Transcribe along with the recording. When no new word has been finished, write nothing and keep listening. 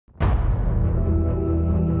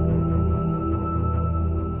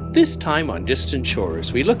This time on Distant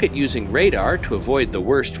Shores, we look at using radar to avoid the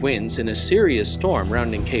worst winds in a serious storm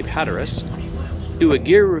rounding Cape Hatteras, do a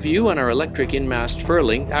gear review on our electric in-mast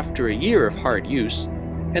Furling after a year of hard use,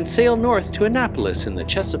 and sail north to Annapolis in the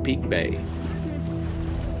Chesapeake Bay.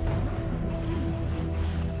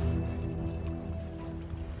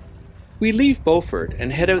 We leave Beaufort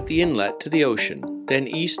and head out the inlet to the ocean, then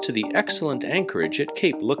east to the excellent anchorage at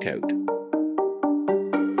Cape Lookout.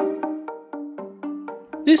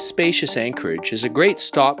 This spacious anchorage is a great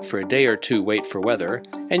stop for a day or two wait for weather,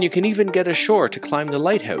 and you can even get ashore to climb the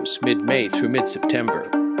lighthouse mid-May through mid-September.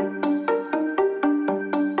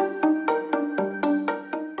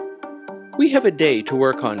 We have a day to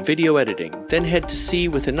work on video editing, then head to sea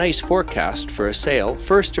with a nice forecast for a sail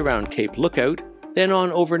first around Cape Lookout, then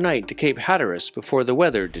on overnight to Cape Hatteras before the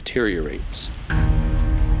weather deteriorates.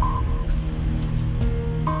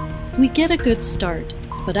 We get a good start,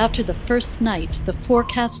 but after the first night, the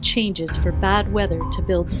forecast changes for bad weather to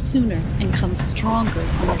build sooner and come stronger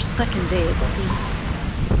on our second day at sea.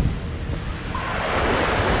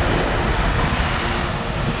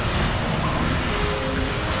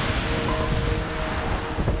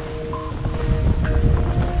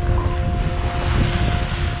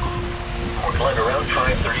 Portland around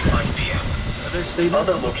 5:35 p.m.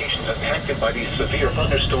 Other locations impacted by these severe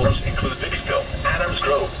thunderstorms include Vicksville, Adams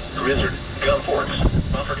Grove, Grizzard, Gum Forks,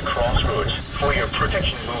 Bufford Crossroads. For your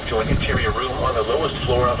protection, move to an interior room on the lowest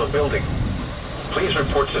floor of a building. Please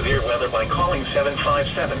report severe weather by calling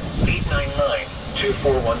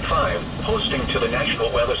 757-899-2415, posting to the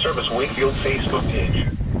National Weather Service Wakefield Facebook page.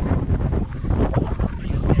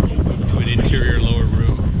 To an interior lower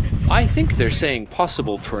room. I think they're saying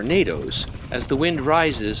possible tornadoes. As the wind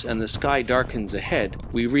rises and the sky darkens ahead,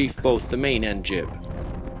 we reef both the main and jib.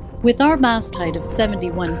 With our mast height of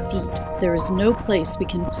 71 feet, there is no place we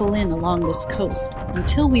can pull in along this coast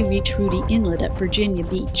until we reach Rudy Inlet at Virginia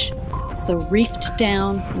Beach. So reefed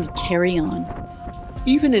down, we carry on.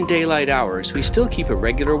 Even in daylight hours, we still keep a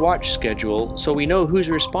regular watch schedule so we know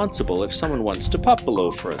who's responsible if someone wants to pop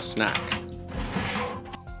below for a snack.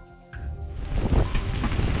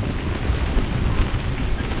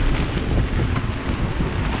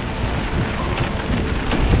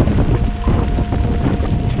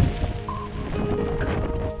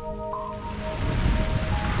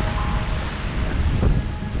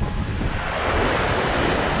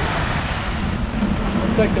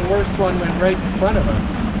 Like the worst one went right in front of us.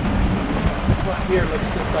 This one here looks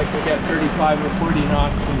just like we'll get 35 or 40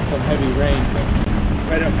 knots and some heavy rain, but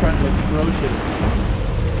right up front looks ferocious.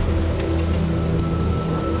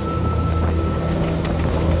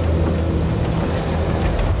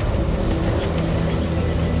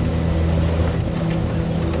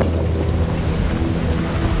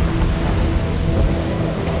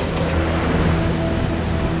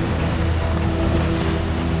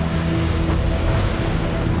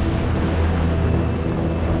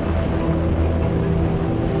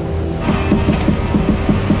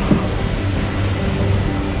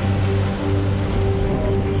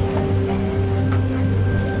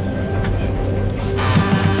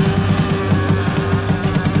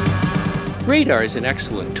 Radar is an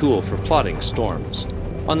excellent tool for plotting storms.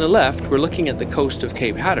 On the left, we're looking at the coast of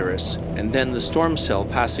Cape Hatteras, and then the storm cell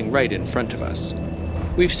passing right in front of us.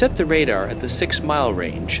 We've set the radar at the 6-mile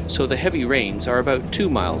range, so the heavy rains are about 2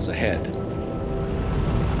 miles ahead.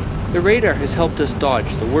 The radar has helped us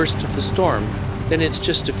dodge the worst of the storm, then it's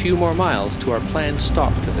just a few more miles to our planned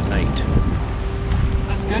stop for the night.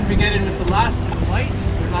 That's good, we get into the last light, so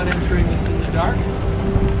we're not entering this in the dark. We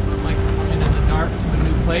like to come in the dark to a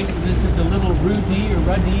new place, and this is a little Ruddy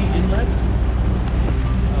Inlet.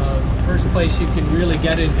 First place you can really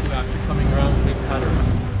get into after coming around Cape Hatteras.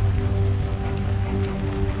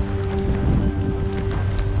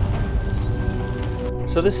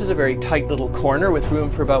 So this is a very tight little corner with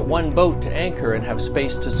room for about one boat to anchor and have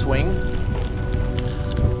space to swing.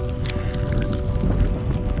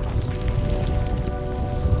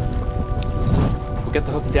 We'll get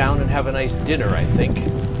the hook down and have a nice dinner, I think.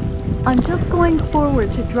 I'm just going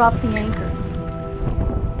forward to drop the anchor.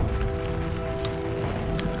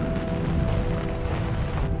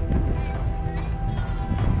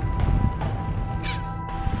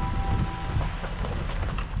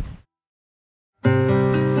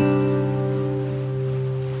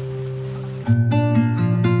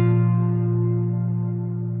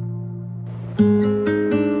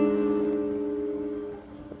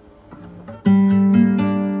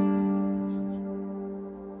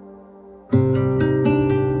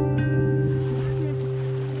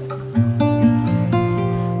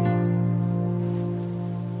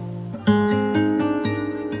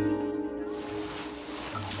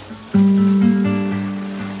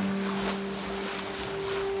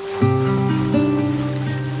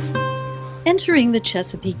 Entering the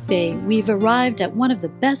Chesapeake Bay, we've arrived at one of the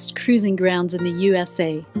best cruising grounds in the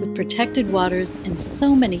USA, with protected waters and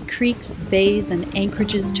so many creeks, bays, and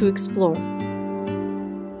anchorages to explore.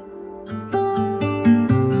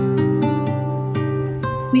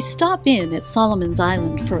 We stop in at Solomon's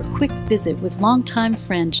Island for a quick visit with longtime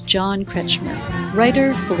friend John Kretschmer,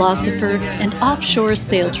 writer, philosopher, and offshore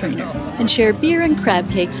sail trainer, and share beer and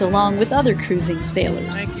crab cakes along with other cruising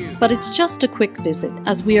sailors. But it's just a quick visit,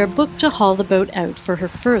 as we are booked to haul the boat out for her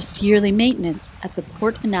first yearly maintenance at the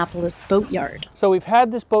Port Annapolis boatyard. So we've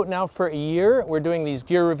had this boat now for a year. We're doing these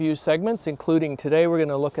gear review segments, including today we're going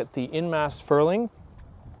to look at the In-Mast Furling.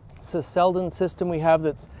 It's a Selden system we have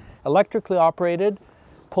that's electrically operated,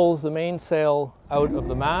 pulls the mainsail out of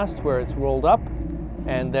the mast where it's rolled up,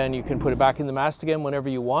 and then you can put it back in the mast again whenever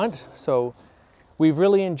you want. So we've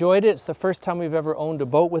really enjoyed it. It's the first time we've ever owned a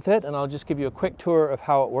boat with it, and I'll just give you a quick tour of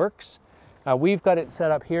how it works. We've got it set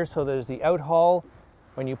up here, so there's the outhaul.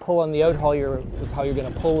 When you pull on the outhaul, is how you're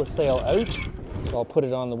going to pull the sail out. So I'll put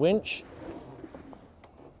it on the winch.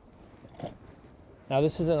 Now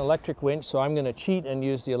this is an electric winch, so I'm going to cheat and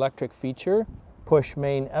use the electric feature. Push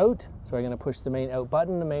main out, so I'm going to push the main out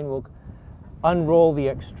button. The main will unroll the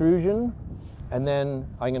extrusion, and then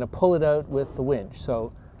I'm going to pull it out with the winch.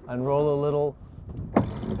 So unroll a little,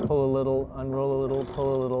 pull a little, unroll a little,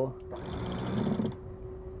 pull a little.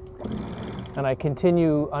 And I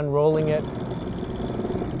continue unrolling it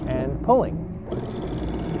and pulling.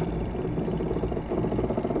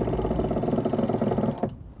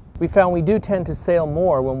 We found we do tend to sail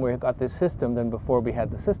more when we've got this system than before we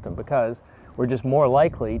had the system, because we're just more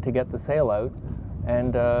likely to get the sail out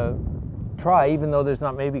and try, even though there's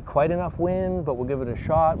not maybe quite enough wind, but we'll give it a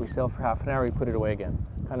shot. We sail for half an hour, we put it away again.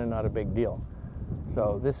 Kind of not a big deal.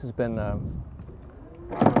 So this has been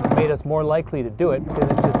made us more likely to do it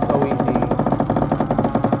because it's just so easy.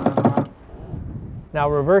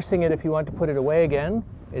 Now reversing it, if you want to put it away again,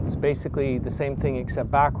 it's basically the same thing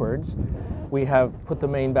except backwards. We have put the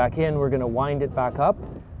main back in, we're going to wind it back up,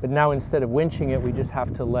 but now instead of winching it, we just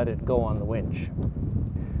have to let it go on the winch.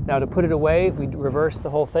 Now to put it away, we reverse the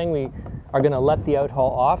whole thing. We are going to let the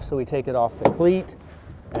outhaul off, so we take it off the cleat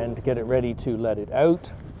and get it ready to let it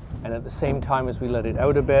out. And at the same time as we let it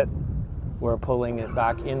out a bit, we're pulling it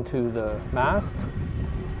back into the mast.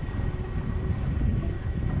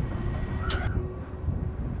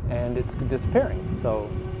 And it's disappearing. So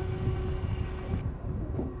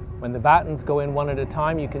when the battens go in one at a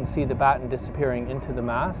time, you can see the batten disappearing into the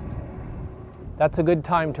mast. That's a good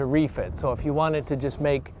time to reef it. So if you wanted to just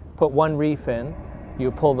put one reef in,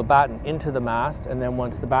 you pull the batten into the mast, and then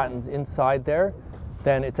once the batten's inside there,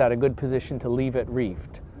 then it's at a good position to leave it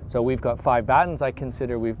reefed. So we've got 5 battens. I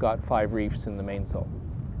consider we've got 5 reefs in the mainsail.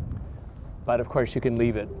 But of course you can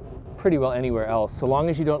leave it pretty well anywhere else, so long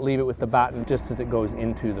as you don't leave it with the batten just as it goes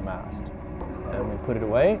into the mast. And we put it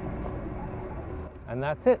away, and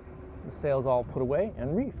that's it. The sail's all put away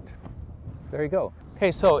and reefed. There you go.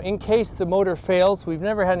 Okay, so in case the motor fails, we've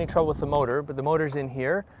never had any trouble with the motor, but the motor's in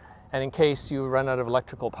here, and in case you run out of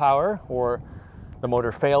electrical power or the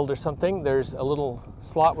motor failed or something, there's a little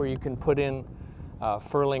slot where you can put in a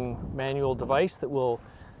Furling manual device that will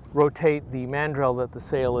rotate the mandrel that the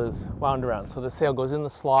sail is wound around. So the sail goes in the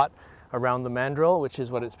slot around the mandrel, which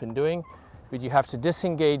is what it's been doing, but you have to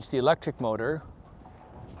disengage the electric motor.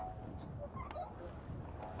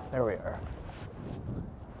 There we are.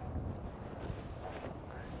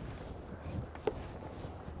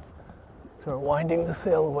 So we're winding the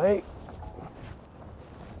sail away.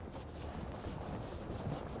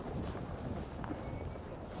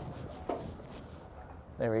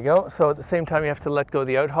 There we go. So at the same time you have to let go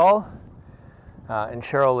the outhaul. And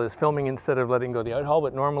Sheryl is filming instead of letting go the outhaul,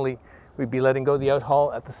 but normally we'd be letting go the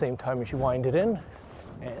outhaul at the same time as you wind it in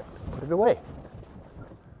and put it away.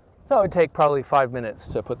 So it would take probably 5 minutes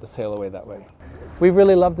to put the sail away that way. We've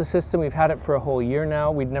really loved the system. We've had it for a whole year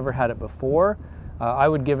now. We'd never had it before. I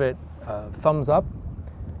would give it a thumbs up.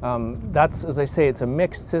 That's, as I say, it's a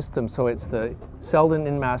mixed system, so it's the Selden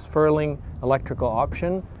In-Mast Furling electrical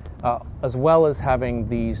option, as well as having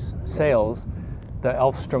these sails, the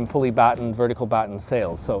Elfstrom fully battened, vertical battened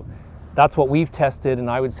sails. So that's what we've tested, and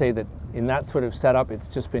I would say that in that sort of setup, it's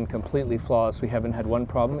just been completely flawless. We haven't had one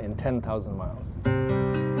problem in 10,000 miles.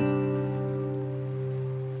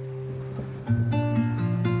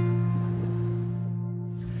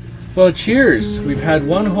 Well, cheers! We've had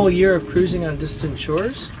one whole year of cruising on distant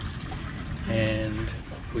shores, and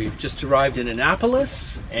we've just arrived in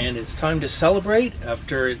Annapolis, and it's time to celebrate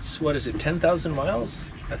after it's, what is it, 10,000 miles,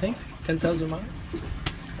 I think? 10,000 miles?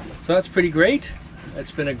 So that's pretty great.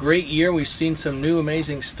 It's been a great year. We've seen some new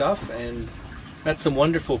amazing stuff, and Met some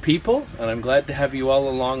wonderful people, and I'm glad to have you all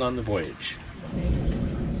along on the voyage.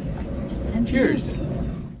 And cheers.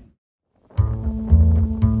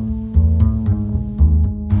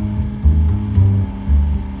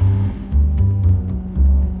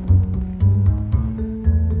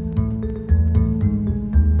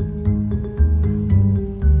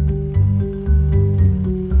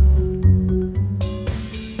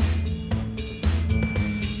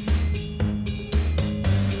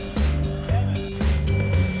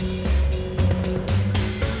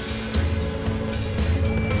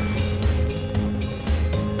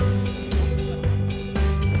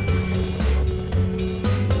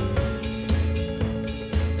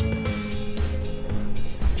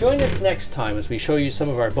 Join us next time as we show you some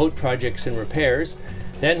of our boat projects and repairs,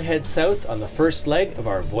 then head south on the first leg of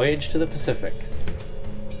our voyage to the Pacific.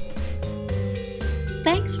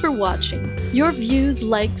 Thanks for watching. Your views,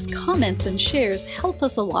 likes, comments, and shares help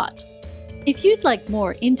us a lot. If you'd like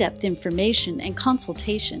more in-depth information and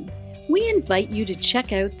consultation, we invite you to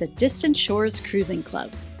check out the Distant Shores Cruising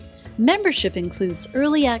Club. Membership includes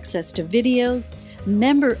early access to videos,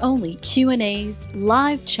 member-only Q&As,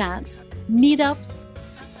 live chats, meetups,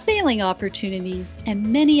 sailing opportunities, and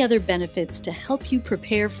many other benefits to help you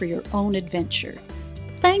prepare for your own adventure.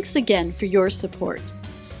 Thanks again for your support.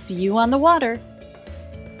 See you on the water!